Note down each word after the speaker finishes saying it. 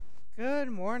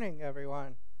Good morning,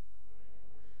 everyone.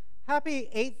 Happy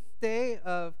 8th day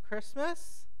of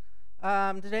Christmas.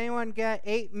 Did anyone get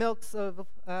 8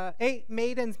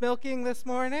 maidens milking this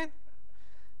morning?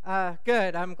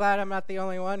 Good. I'm glad I'm not the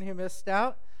only one who missed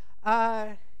out.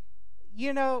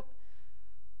 You know,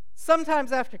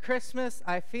 sometimes after Christmas,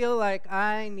 I feel like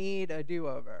I need a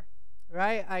do-over,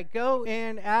 right? I go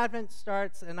in, Advent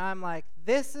starts, and I'm like,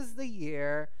 this is the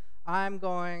year I'm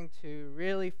going to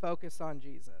really focus on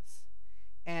Jesus.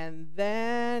 And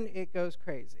then it goes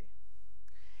crazy.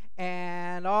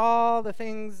 And all the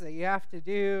things that you have to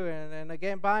do, and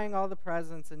again, buying all the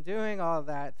presents and doing all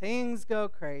that, things go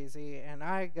crazy, and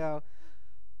I go,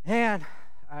 man,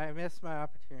 I missed my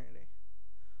opportunity.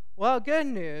 Well, good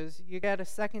news, you get a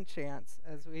second chance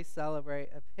as we celebrate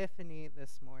Epiphany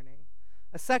this morning.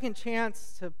 A second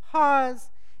chance to pause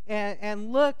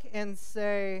and look and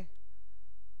say,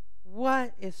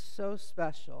 what is so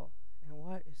special and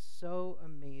what is so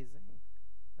amazing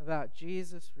about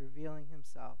Jesus revealing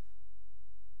himself,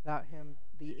 about him,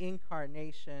 the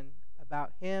incarnation,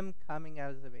 about him coming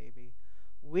as a baby?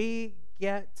 We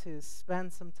get to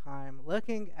spend some time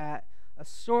looking at a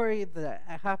story that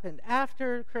happened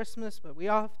after Christmas, but we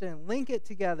often link it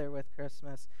together with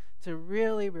Christmas to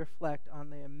really reflect on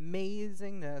the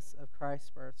amazingness of Christ's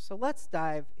birth. So let's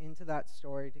dive into that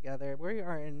story together. We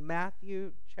are in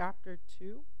Matthew chapter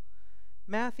 2.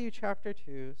 Matthew chapter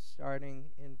 2, starting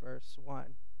in verse 1.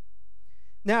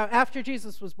 Now, after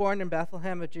Jesus was born in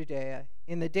Bethlehem of Judea,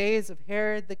 in the days of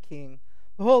Herod the king,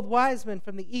 behold, wise men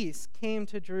from the east came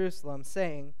to Jerusalem,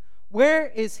 saying, where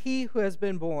is he who has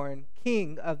been born,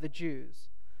 King of the Jews?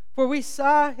 For we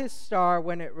saw his star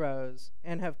when it rose,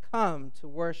 and have come to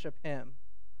worship him.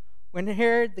 When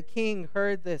Herod the king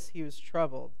heard this, he was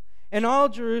troubled, and all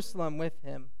Jerusalem with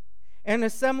him. And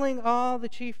assembling all the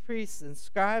chief priests and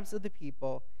scribes of the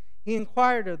people, he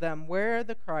inquired of them where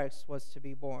the Christ was to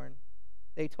be born.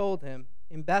 They told him,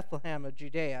 in Bethlehem of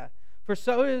Judea, for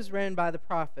so it is written by the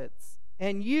prophets,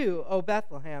 and you, O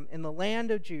Bethlehem, in the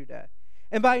land of Judah,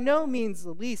 and by no means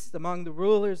the least among the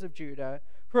rulers of Judah,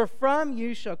 for from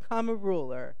you shall come a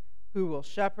ruler who will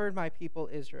shepherd my people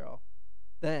Israel.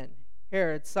 Then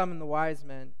Herod summoned the wise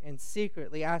men and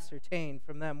secretly ascertained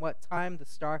from them what time the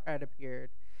star had appeared.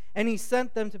 And he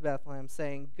sent them to Bethlehem,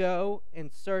 saying, go and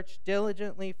search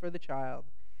diligently for the child,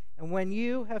 and when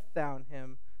you have found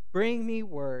him, bring me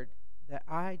word that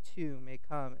I too may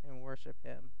come and worship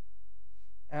him.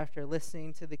 After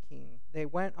listening to the king, they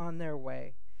went on their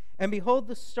way. And behold,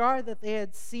 the star that they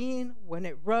had seen when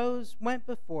it rose went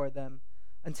before them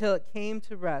until it came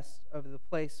to rest over the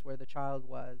place where the child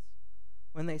was.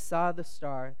 When they saw the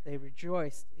star, they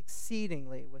rejoiced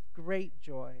exceedingly with great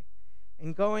joy.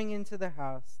 And going into the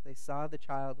house, they saw the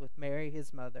child with Mary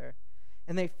his mother,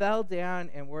 and they fell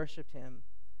down and worshipped him.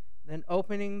 Then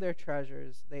opening their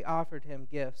treasures, they offered him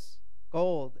gifts,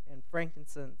 gold and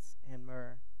frankincense and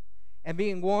myrrh. And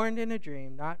being warned in a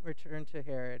dream not to return to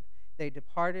Herod, they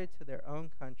departed to their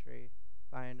own country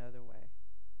by another way.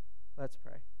 Let's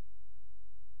pray.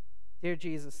 Dear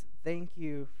Jesus, thank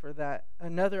you for that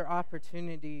another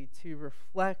opportunity to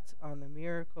reflect on the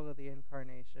miracle of the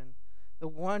incarnation, the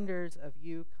wonders of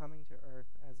you coming to earth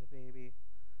as a baby.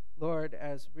 Lord,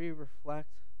 as we reflect,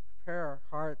 prepare our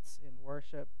hearts in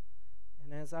worship,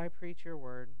 and as I preach your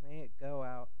word, may it go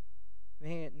out.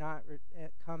 May it not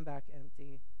come back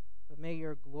empty, but may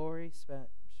your glory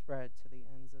spread to the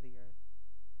ends of the earth.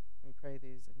 We pray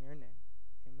these in your name.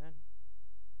 Amen.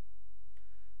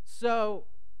 So,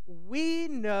 we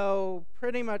know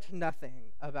pretty much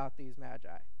nothing about these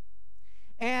Magi.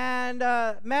 And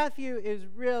Matthew is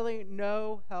really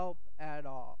no help at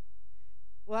all.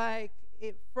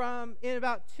 In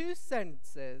about 2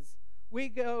 sentences, we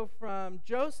go from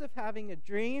Joseph having a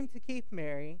dream to keep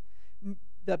Mary.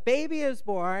 The baby is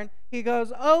born. He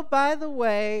goes, oh, by the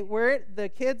way, the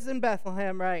kid's in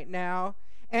Bethlehem right now.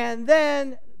 And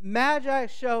then Magi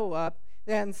show up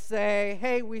and say,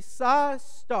 hey, we saw a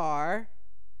star,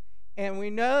 and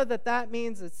we know that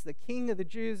means it's the King of the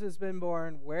Jews has been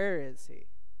born. Where is he?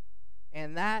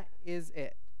 And that is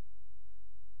it.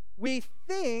 We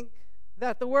think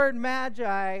that the word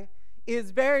Magi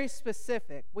is very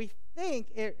specific. We think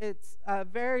it's a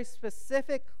very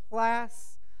specific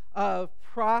class of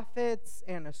prophets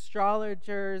and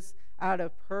astrologers out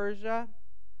of Persia,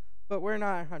 but we're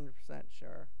not 100%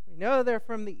 sure. We know they're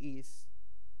from the east,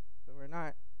 but we're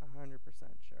not 100%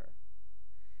 sure.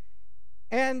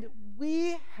 And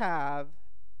we have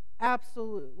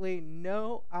absolutely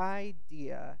no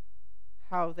idea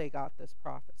how they got this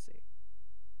prophecy,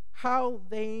 how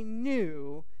they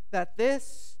knew that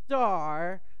this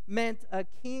star meant a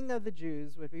king of the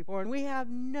Jews would be born. We have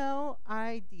no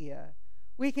idea.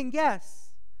 We can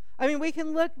guess. I mean, we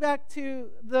can look back to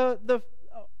the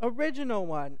original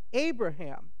one,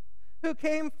 Abraham, who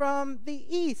came from the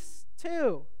east,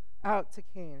 too, out to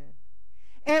Canaan.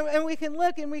 And we can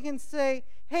look and we can say,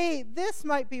 hey, this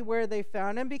might be where they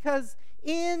found him, because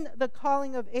in the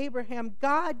calling of Abraham,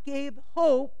 God gave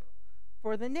hope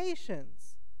for the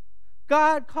nations.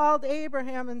 God called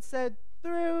Abraham and said,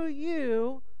 through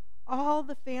you, all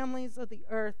the families of the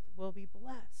earth will be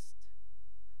blessed.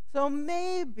 So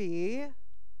maybe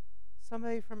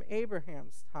somebody from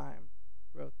Abraham's time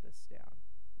wrote this down.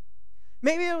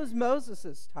 Maybe it was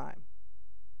Moses' time.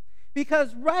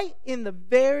 Because right in the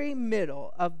very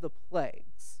middle of the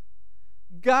plagues,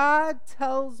 God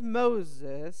tells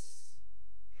Moses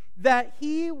that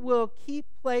he will keep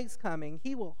plagues coming.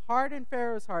 He will harden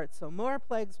Pharaoh's heart so more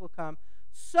plagues will come,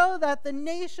 so that the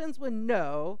nations would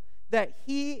know that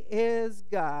he is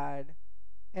God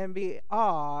and be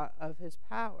awe of his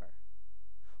power.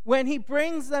 When he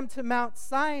brings them to Mount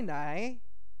Sinai,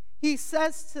 he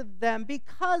says to them,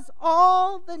 because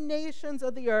all the nations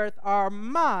of the earth are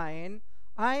mine,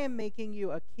 I am making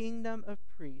you a kingdom of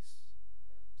priests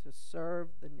to serve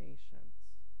the nations.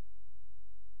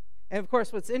 And of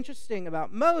course, what's interesting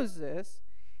about Moses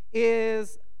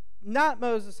is not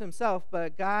Moses himself, but a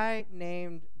guy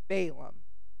named Balaam.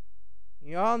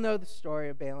 You all know the story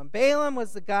of Balaam. Balaam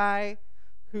was the guy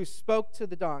who spoke to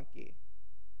the donkey.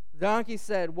 The donkey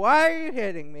said, why are you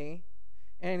hitting me?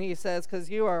 And he says, because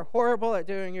you are horrible at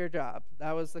doing your job.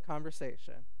 That was the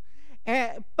conversation.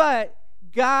 But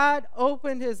God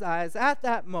opened his eyes at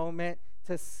that moment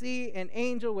to see an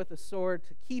angel with a sword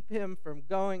to keep him from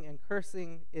going and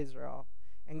cursing Israel.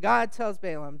 And God tells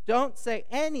Balaam, don't say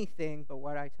anything but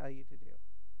what I tell you to do.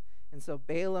 And so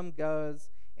Balaam goes,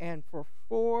 and for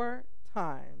 4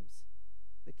 times,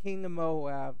 the king of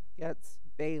Moab gets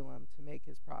Balaam to make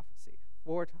his prophecy.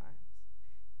 4 times.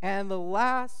 And the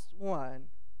last one,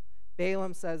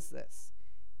 Balaam says this,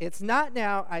 it's not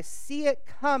now, I see it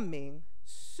coming.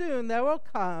 Soon there will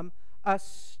come a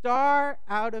star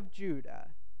out of Judah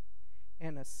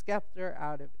and a scepter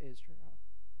out of Israel.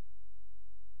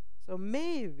 So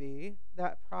maybe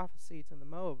that prophecy to the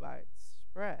Moabites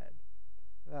spread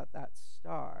about that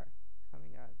star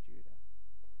coming out of Judah.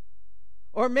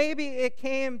 Or maybe it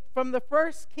came from the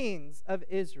first kings of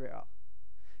Israel.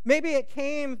 Maybe it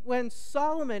came when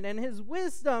Solomon and his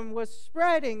wisdom was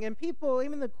spreading, and people,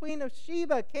 even the Queen of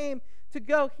Sheba, came to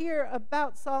go hear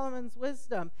about Solomon's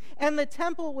wisdom. And the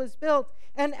temple was built,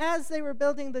 and as they were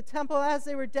building the temple, as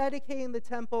they were dedicating the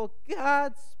temple,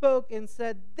 God spoke and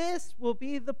said, this will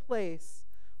be the place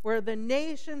where the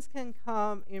nations can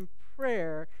come in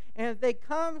prayer, and if they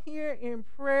come here in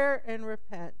prayer and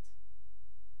repent,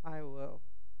 I will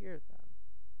hear them.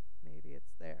 Maybe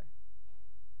it's there.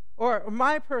 Or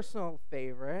my personal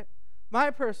favorite, my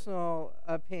personal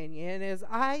opinion is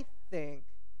I think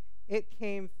it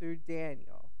came through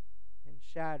Daniel and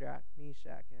Shadrach,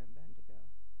 Meshach, and Abednego.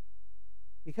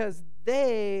 Because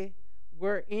they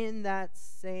were in that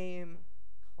same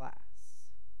class.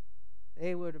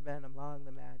 They would have been among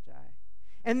the Magi.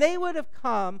 And they would have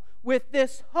come with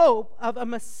this hope of a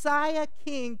Messiah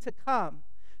king to come,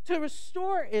 to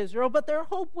restore Israel, but their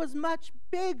hope was much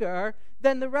bigger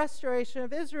than the restoration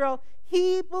of Israel.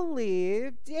 He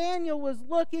believed, Daniel was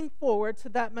looking forward to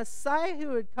that Messiah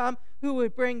who would come, who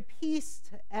would bring peace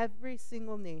to every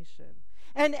single nation.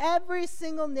 And every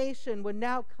single nation would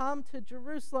now come to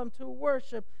Jerusalem to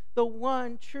worship the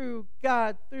one true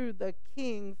God through the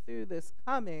King, through this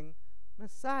coming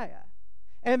Messiah.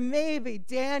 And maybe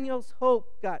Daniel's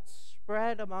hope got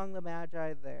spread among the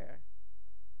Magi there.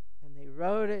 And they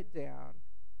wrote it down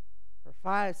for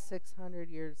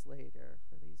 500-600 years later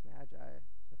for these Magi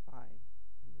to find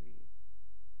and read.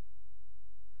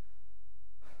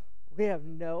 We have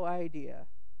no idea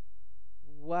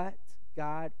what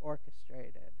God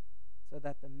orchestrated so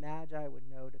that the Magi would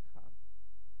know to come.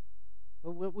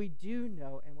 But what we do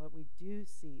know and what we do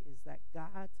see is that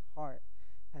God's heart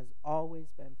has always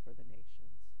been for the nations.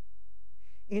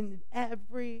 In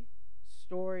every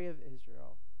story of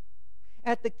Israel,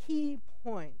 at the key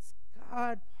points,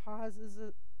 God pauses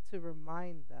it to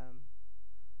remind them,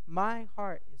 my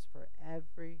heart is for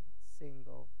every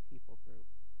single people group.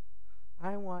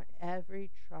 I want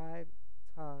every tribe,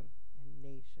 tongue, and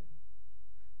nation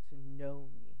to know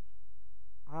me.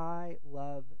 I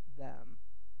love them.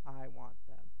 I want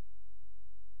them.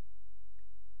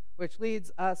 Which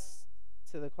leads us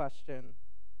to the question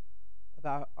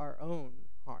about our own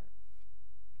heart.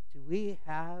 Do we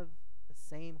have the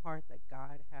same heart that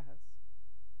God has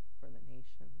for the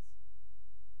nations?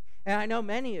 And I know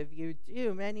many of you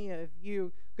do. Many of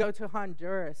you go to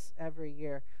Honduras every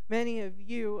year. Many of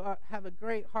you have a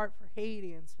great heart for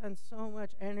Haiti and spend so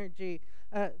much energy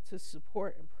to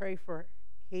support and pray for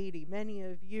Haiti. Many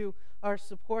of you are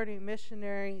supporting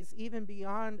missionaries even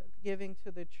beyond giving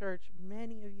to the church.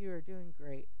 Many of you are doing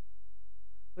great.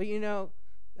 But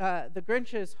the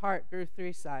Grinch's heart grew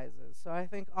 3 sizes. So I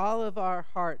think all of our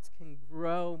hearts can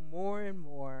grow more and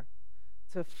more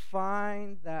to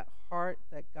find that heart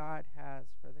that God has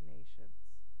for the nations.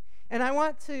 And I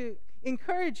want to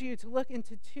encourage you to look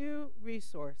into 2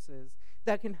 resources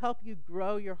that can help you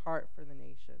grow your heart for the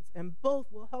nations. And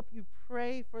both will help you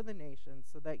pray for the nations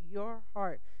so that your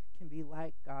heart can be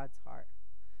like God's heart.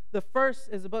 The first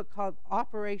is a book called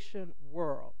Operation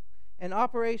World. And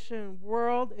Operation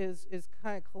World is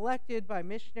kind of collected by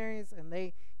missionaries, and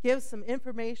they give some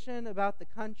information about the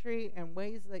country and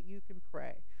ways that you can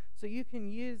pray. So you can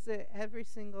use it every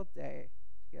single day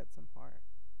to get some heart.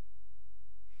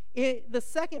 The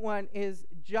second one is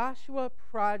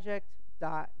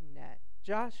joshuaproject.net.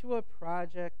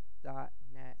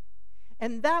 joshuaproject.net.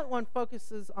 And that one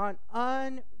focuses on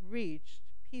unreached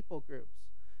people groups.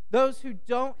 Those who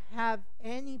don't have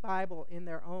any Bible in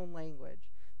their own language.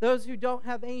 Those who don't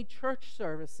have any church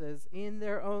services in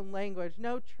their own language.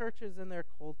 No churches in their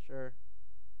culture.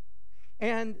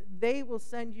 And they will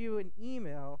send you an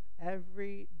email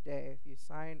every day if you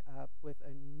sign up with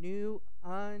a new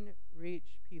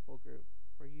unreached people group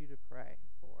for you to pray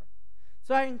for.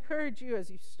 So I encourage you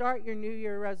as you start your New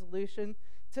Year resolution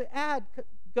to add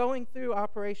going through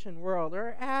Operation World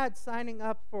or add signing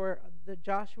up for the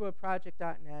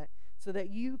joshuaproject.net so that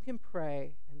you can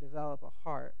pray and develop a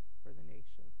heart for the nations.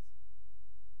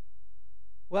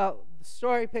 Well, the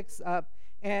story picks up.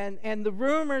 And the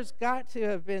rumors got to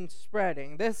have been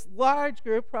spreading. This large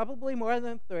group, probably more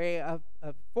than 3, of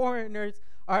foreigners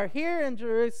are here in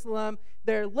Jerusalem.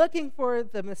 They're looking for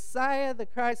the Messiah, the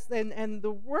Christ, and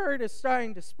the word is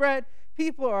starting to spread.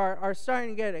 People are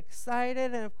starting to get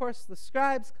excited. And, of course, the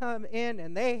scribes come in,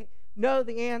 and they know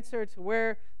the answer to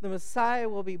where the Messiah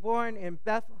will be born in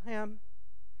Bethlehem.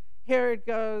 Herod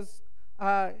goes,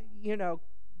 go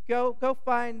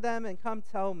find them and come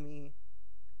tell me.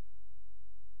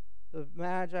 The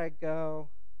Magi go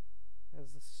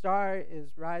as the star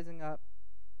is rising up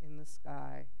in the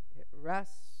sky. It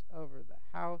rests over the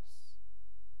house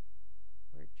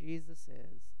where Jesus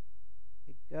is.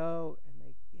 They go and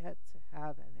they get to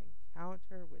have an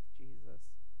encounter with Jesus.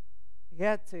 They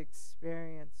get to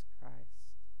experience Christ.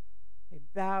 They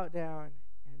bow down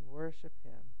and worship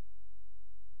him.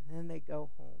 And then they go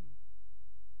home.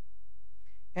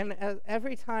 And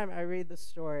every time I read the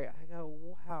story, I go,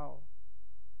 wow.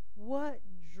 What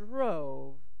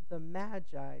drove the Magi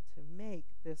to make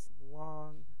this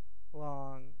long,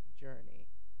 long journey?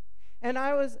 And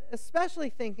I was especially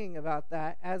thinking about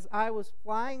that as I was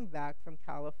flying back from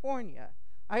California.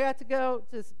 I got to go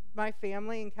to my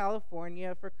family in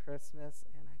California for Christmas,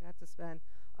 and I got to spend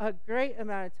a great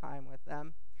amount of time with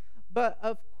them. But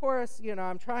of course,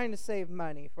 I'm trying to save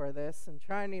money for this and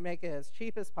trying to make it as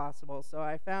cheap as possible. So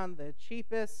I found the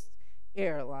cheapest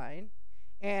airline.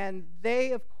 And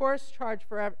they, of course, charge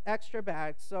for extra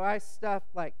bags, so I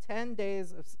stuffed like 10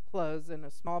 days of clothes in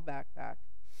a small backpack.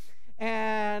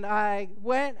 And I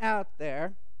went out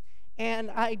there, and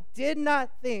I did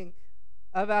not think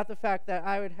about the fact that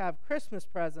I would have Christmas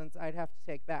presents I'd have to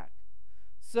take back.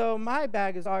 So my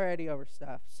bag is already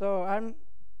overstuffed, so I'm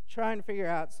trying to figure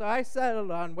out. So I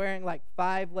settled on wearing like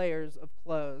 5 layers of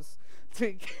clothes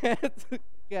to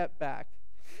get back.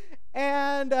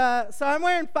 And so I'm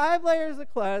wearing 5 layers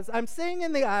of clothes. I'm sitting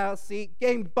in the aisle seat,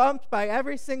 getting bumped by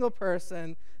every single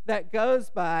person that goes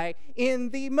by in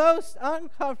the most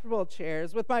uncomfortable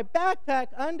chairs with my backpack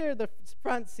under the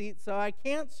front seat so I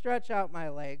can't stretch out my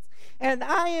legs. And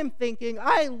I am thinking,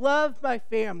 I love my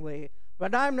family,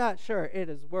 but I'm not sure it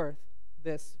is worth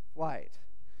this flight.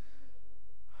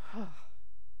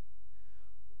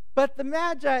 But the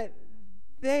Magi,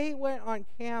 they went on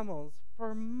camels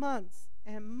for months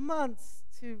and months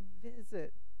to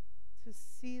visit, to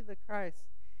see the Christ.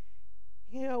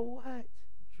 What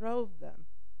drove them?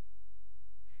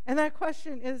 And that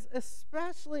question is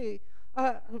especially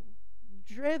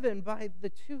driven by the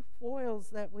 2 foils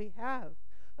that we have.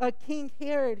 King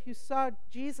Herod, who saw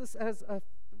Jesus as a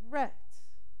threat,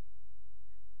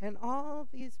 and all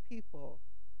these people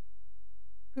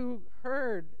who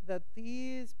heard that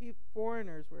these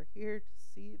foreigners were here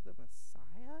to see the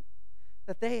Messiah,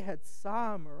 that they had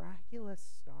saw a miraculous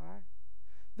star,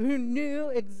 who knew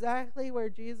exactly where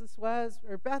Jesus was,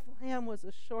 where Bethlehem was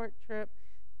a short trip.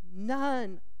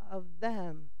 None of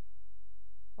them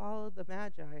followed the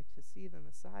Magi to see the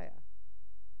Messiah.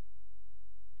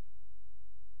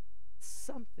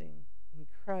 Something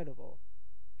incredible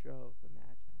drove the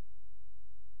Magi.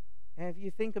 And if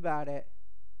you think about it,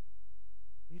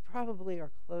 we probably are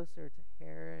closer to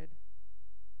Herod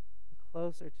and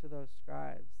closer to those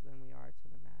scribes than we are to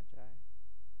the Magi.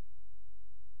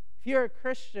 If you're a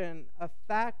Christian, a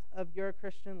fact of your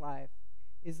Christian life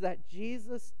is that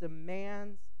Jesus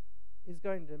is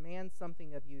going to demand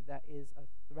something of you that is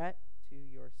a threat to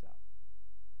yourself.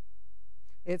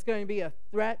 It's going to be a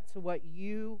threat to what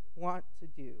you want to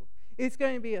do. It's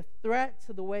going to be a threat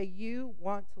to the way you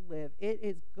want to live. It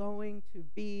is going to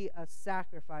be a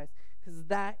sacrifice, because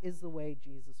that is the way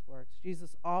Jesus works.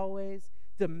 Jesus always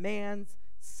demands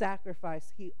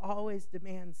sacrifice. He always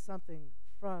demands something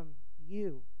from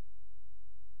you.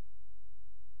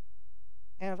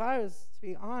 And if I was to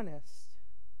be honest,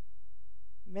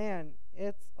 man,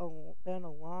 it's been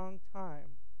a long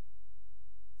time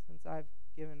since I've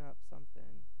given up something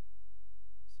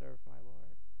to serve my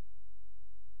Lord.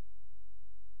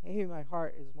 Maybe my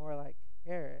heart is more like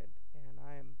Herod, and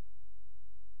I'm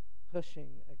pushing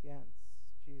against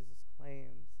Jesus'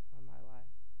 claims on my life,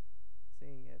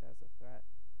 seeing it as a threat.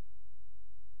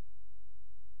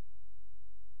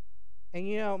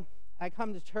 And I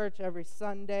come to church every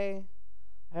Sunday.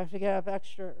 I have to get up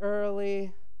extra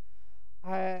early.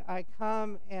 I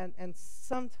come and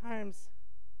sometimes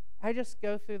I just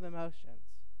go through the motions,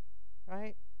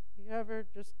 right? You ever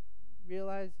just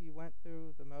realize you went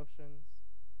through the motions?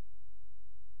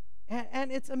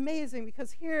 And it's amazing,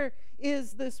 because here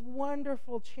is this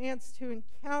wonderful chance to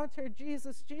encounter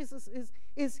Jesus. Jesus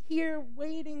is here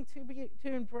waiting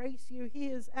to embrace you. He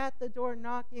is at the door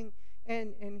knocking,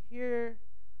 and here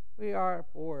we are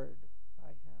bored by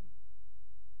him.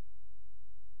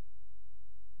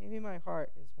 Maybe my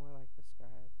heart is more like the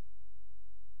scribes.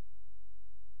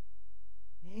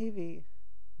 Maybe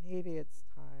it's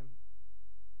time.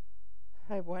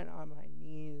 I went on my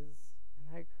knees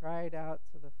and I cried out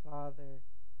to the Father,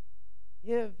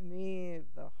 give me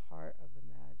the heart of the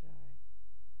Magi.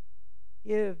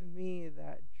 Give me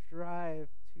that drive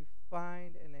to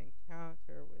find an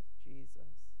encounter with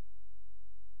Jesus,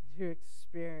 and to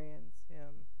experience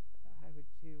him, that I would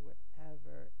do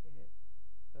whatever it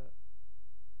took.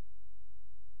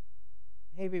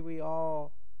 Maybe we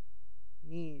all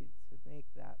need to make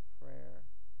that prayer.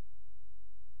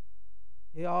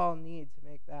 We all need to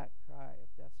make that cry of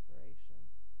desperation.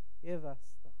 Give us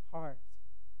the heart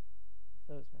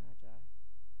of those Magi.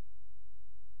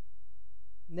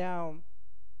 Now,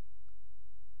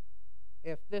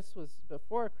 if this was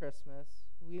before Christmas,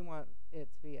 we want it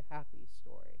to be a happy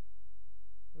story.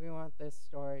 We want this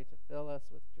story to fill us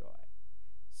with joy.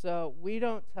 So we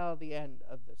don't tell the end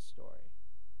of this story.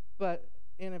 But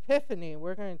in Epiphany,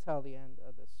 we're going to tell the end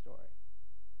of this story.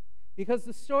 Because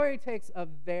the story takes a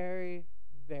very,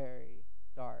 very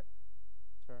dark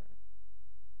turn.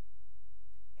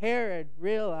 Herod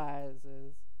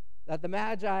realizes that the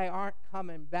Magi aren't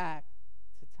coming back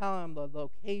to tell him the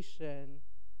location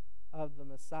of the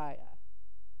Messiah.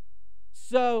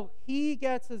 So he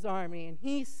gets his army and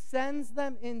he sends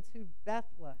them into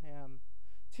Bethlehem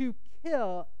to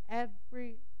kill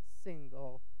every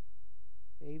single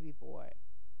baby boy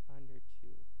under 2.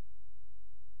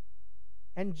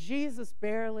 And Jesus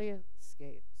barely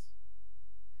escapes.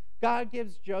 God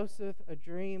gives Joseph a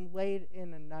dream late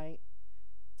in the night,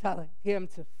 telling him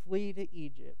to flee to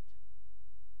Egypt.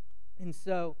 And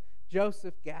so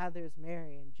Joseph gathers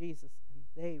Mary and Jesus, and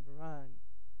they run.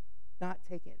 Not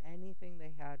taking anything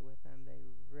they had with them,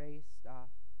 they raced off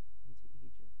into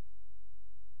Egypt.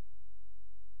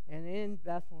 And in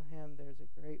Bethlehem, there's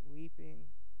a great weeping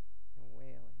and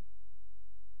wailing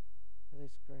for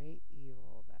this great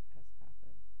evil that has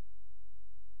happened.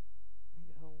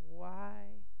 We go,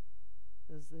 why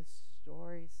does this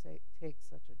story take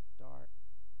such a dark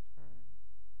turn?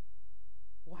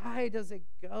 Why does it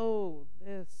go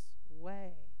this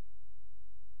way?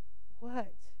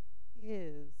 What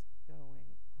is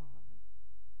going on?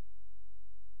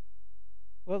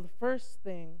 Well, the first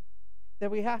thing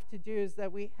that we have to do is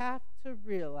that we have to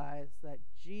realize that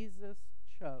Jesus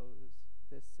chose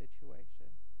this situation.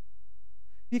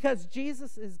 Because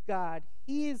Jesus is God,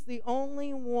 he is the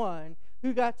only one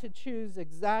who got to choose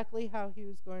exactly how he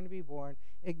was going to be born,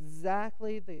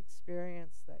 exactly the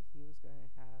experience that he was going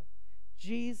to have.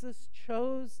 Jesus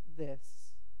chose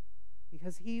this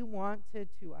because he wanted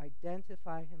to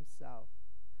identify himself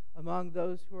among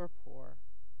those who are poor,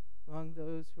 among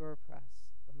those who are oppressed,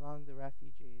 among the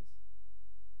refugees.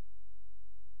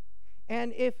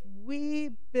 And if we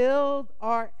build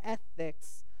our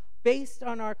ethics based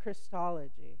on our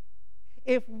Christology,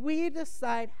 if we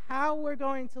decide how we're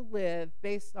going to live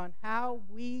based on how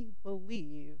we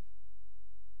believe,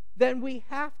 then we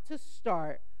have to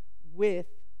start with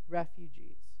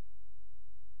refugees.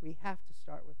 We have to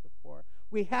start with the poor.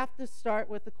 We have to start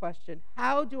with the question,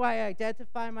 how do I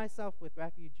identify myself with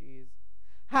refugees?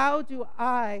 How do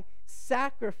I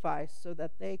sacrifice so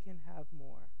that they can have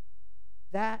more?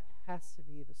 That has to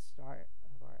be the start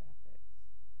of our ethics,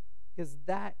 because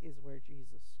that is where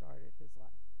Jesus started his life.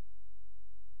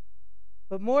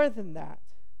 But more than that,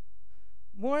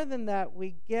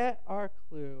 we get our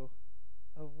clue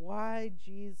of why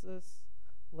Jesus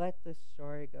let this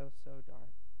story go so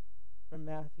dark from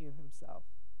Matthew himself.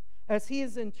 As he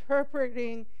is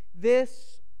interpreting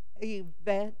this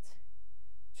event,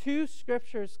 two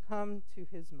scriptures come to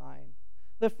his mind.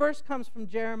 The first comes from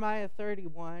Jeremiah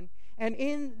 31, and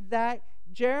in that,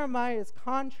 Jeremiah is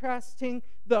contrasting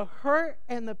the hurt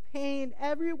and the pain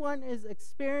everyone is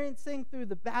experiencing through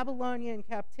the Babylonian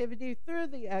captivity, through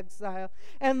the exile,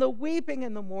 and the weeping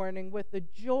and the mourning with the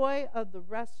joy of the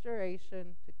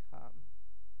restoration to come.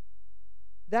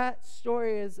 That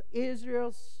story is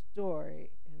Israel's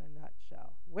story in a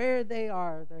nutshell. Where they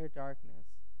are, their darkness,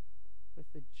 with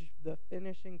the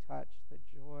finishing touch, the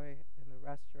joy and the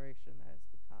restoration that is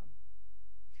to come.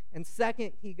 And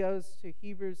second, he goes to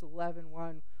Hebrews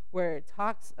 11:1, where it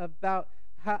talks about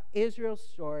how Israel's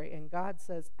story, and God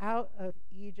says, "Out of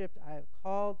Egypt I have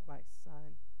called my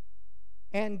son."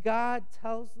 And God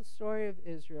tells the story of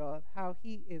Israel of how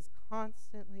he is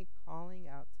constantly calling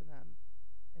out to them,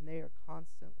 and they are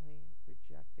constantly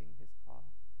rejecting his call.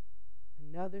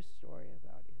 Another story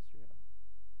about Israel.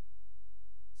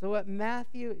 So what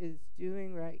Matthew is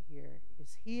doing right here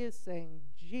is he is saying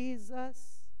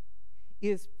Jesus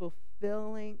is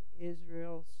fulfilling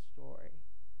Israel's story.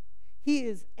 He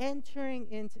is entering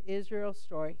into Israel's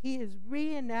story. He is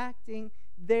reenacting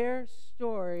their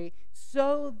story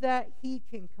so that he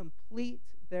can complete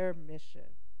their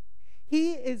mission.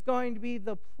 He is going to be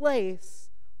the place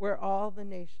where all the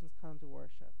nations come to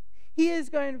worship. He is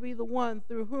going to be the one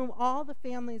through whom all the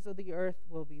families of the earth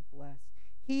will be blessed.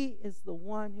 He is the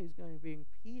one who's going to bring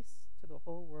peace to the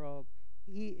whole world.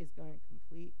 He is going to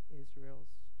complete Israel's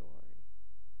story.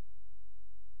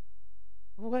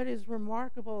 What is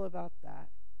remarkable about that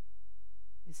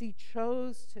is he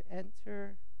chose to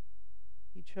interact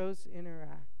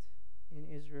in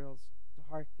Israel's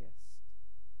darkest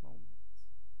moments.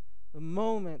 The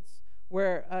moments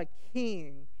where a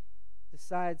king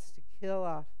decides to kill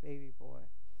off baby boys.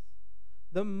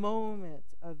 The moment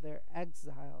of their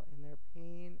exile and their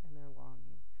pain and their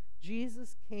longing.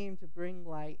 Jesus came to bring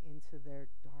light into their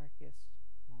darkest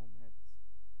moments.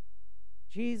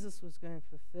 Jesus was going to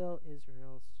fulfill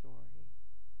Israel's story,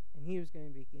 and he was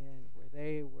going to begin where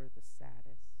they were the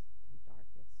saddest and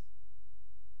darkest.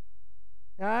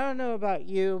 Now, I don't know about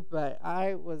you, but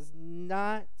I was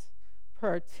not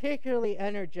particularly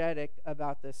energetic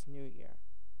about this new year.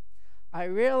 I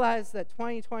realized that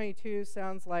 2022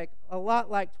 sounds like a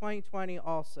lot like 2020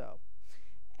 also.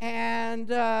 And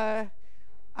I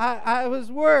was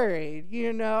worried,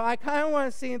 I kind of want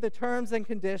to see the terms and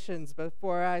conditions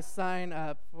before I sign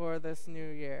up for this new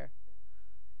year.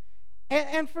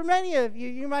 And for many of you,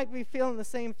 you might be feeling the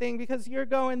same thing because you're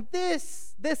going,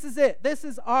 this is it. This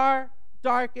is our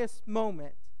darkest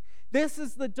moment. This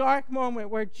is the dark moment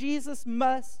where Jesus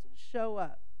must show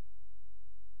up.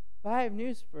 But I have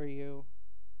news for you.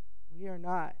 We are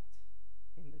not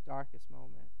in the darkest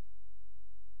moment.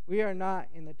 We are not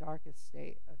in the darkest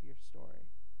state of your story.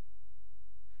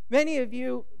 Many of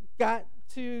you got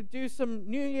to do some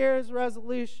New Year's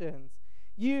resolutions.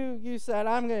 You said,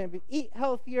 I'm going to eat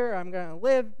healthier, I'm going to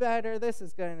live better, this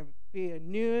is going to be a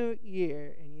new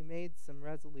year, and you made some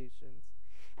resolutions.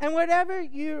 And whatever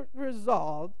you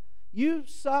resolved, you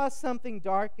saw something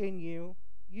dark in you,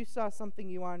 you saw something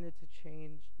you wanted to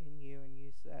change in you, and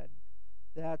you said,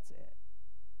 that's it.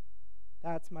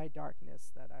 That's my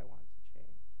darkness that I want to change.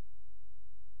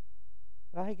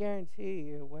 But I guarantee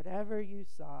you, whatever you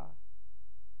saw,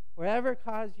 whatever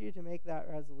caused you to make that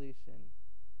resolution,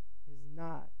 is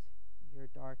not your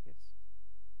darkest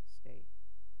state.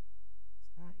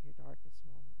 It's not your darkest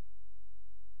moment.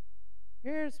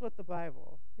 Here's what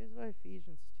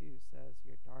Ephesians 2 says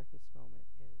your darkest moment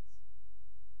is.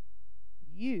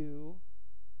 You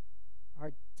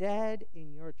are dead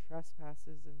in your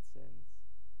trespasses and sins.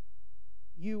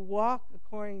 You walk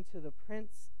according to the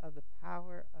prince of the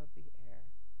power of the air.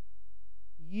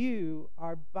 You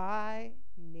are by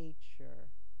nature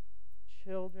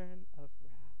children of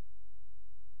wrath.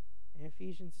 And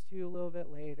Ephesians 2 a little bit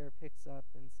later picks up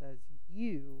and says,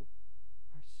 you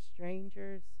are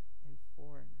strangers and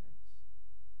foreigners.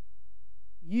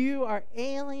 You are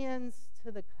aliens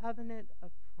to the covenant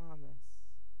of promise.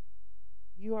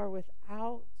 You are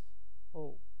without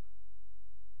hope,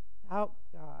 without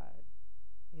God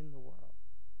in the world.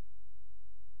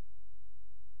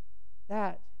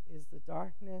 That is the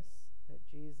darkness that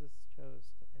Jesus chose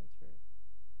to enter,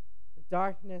 the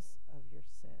darkness of your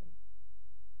sin.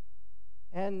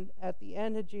 And at the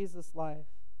end of Jesus' life,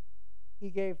 he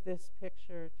gave this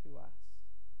picture to us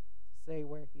to say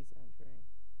where he's entering.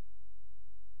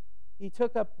 He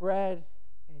took up bread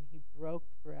and he broke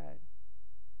bread.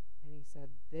 And he said,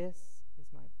 "This is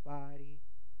my body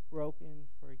broken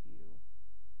for you.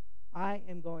 I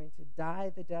am going to die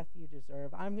the death you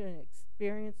deserve. I'm going to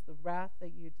experience the wrath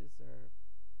that you deserve.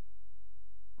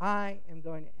 I am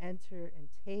going to enter and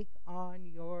take on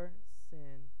your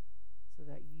sin so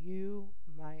that you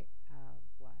might have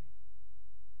life."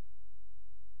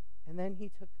 And then he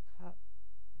took a cup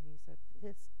and he said,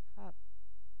 "This cup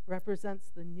represents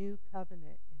the new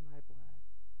covenant in my blood.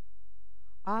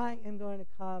 I am going to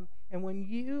come, and when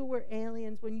you were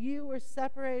aliens, when you were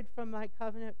separated from my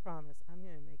covenant promise, I'm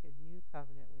going to make a new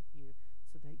covenant with you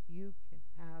so that you can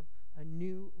have a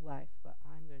new life, but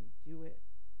I'm going to do it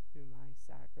through my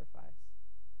sacrifice,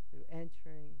 through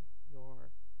entering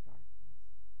your darkness."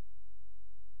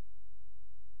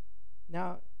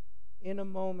 Now, in a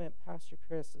moment, Pastor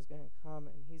Chris is going to come,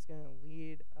 and he's going to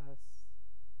lead us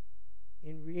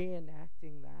in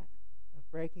reenacting that, of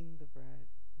breaking the bread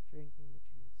and drinking the juice.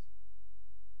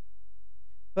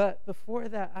 But before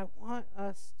that, I want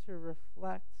us to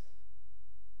reflect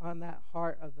on that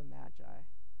heart of the Magi.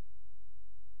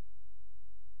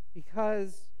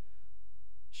 Because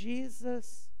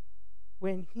Jesus,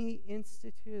 when he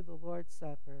instituted the Lord's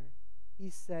Supper,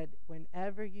 he said,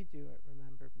 "Whenever you do it,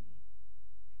 remember me."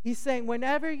 He's saying,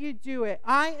 whenever you do it,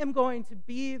 I am going to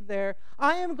be there.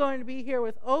 I am going to be here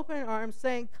with open arms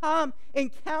saying, "Come,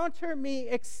 encounter me,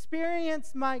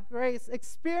 experience my grace,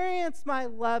 experience my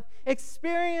love,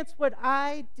 experience what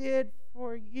I did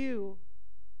for you."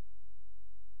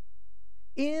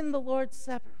 In the Lord's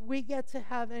Supper, we get to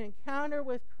have an encounter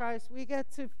with Christ. We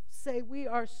get to say we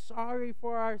are sorry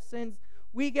for our sins.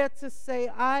 We get to say,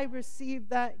 "I receive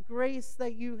that grace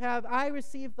that you have. I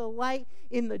receive the light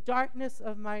in the darkness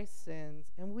of my sins."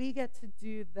 And we get to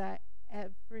do that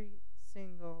every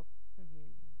single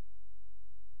communion.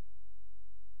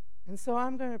 And so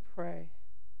I'm going to pray,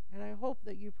 and I hope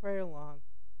that you pray along,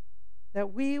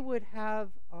 that we would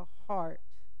have a heart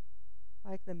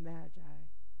like the Magi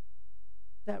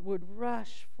that would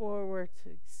rush forward to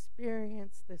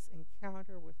experience this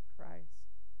encounter with Christ,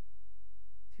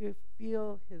 to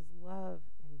feel his love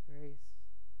and grace,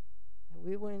 that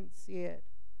we wouldn't see it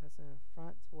as an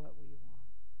affront to what we want,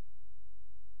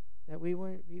 that we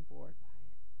wouldn't be bored by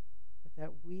it, but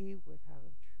that we would have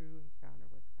a true encounter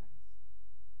with Christ.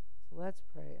 So let's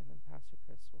pray, and then Pastor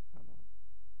Chris will come up.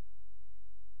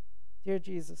 Dear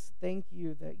Jesus, thank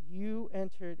you that you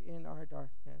entered in our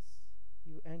darkness.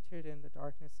 You entered in the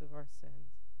darkness of our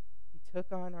sins. You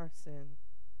took on our sin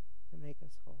to make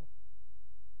us whole.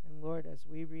 And Lord, as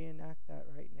we reenact that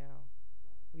right now,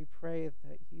 we pray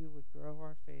that you would grow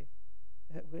our faith,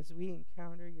 that as we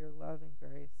encounter your love and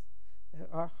grace, that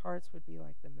our hearts would be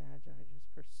like the Magi,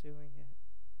 just pursuing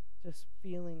it, just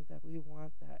feeling that we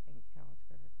want that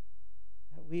encounter,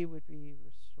 that we would be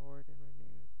restored and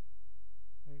renewed.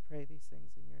 And we pray these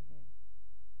things in your name.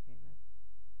 Amen.